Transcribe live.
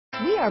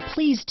We are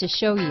pleased to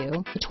show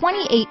you the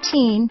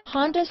 2018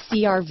 Honda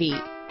CR-V.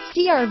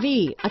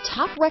 CR-V, a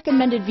top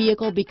recommended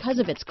vehicle because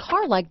of its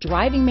car-like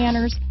driving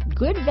manners,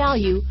 good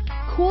value,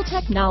 cool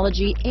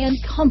technology, and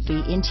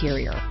comfy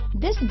interior.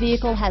 This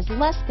vehicle has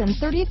less than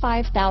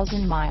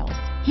 35,000 miles.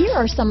 Here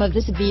are some of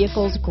this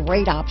vehicle's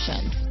great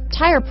options: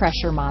 tire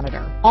pressure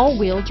monitor,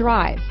 all-wheel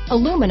drive,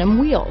 aluminum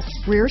wheels,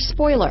 rear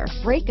spoiler,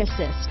 brake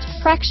assist,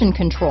 traction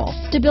control,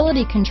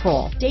 stability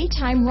control,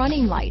 daytime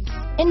running lights,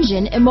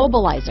 engine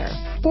immobilizer,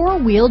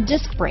 four-wheel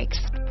disc brakes.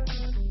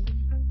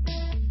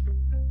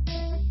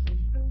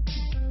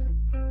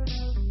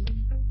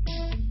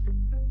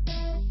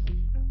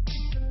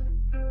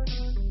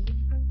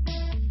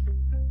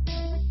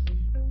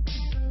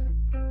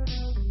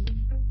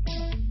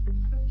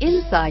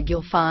 Inside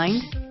you'll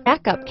find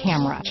Backup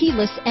camera,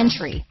 keyless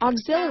entry,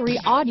 auxiliary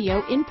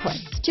audio input,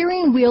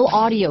 steering wheel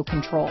audio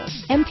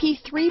controls,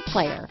 MP3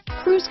 player,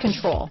 cruise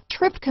control,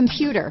 trip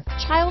computer,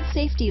 child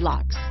safety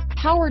locks,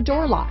 power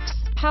door locks,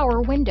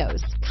 power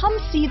windows. Come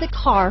see the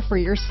car for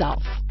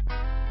yourself.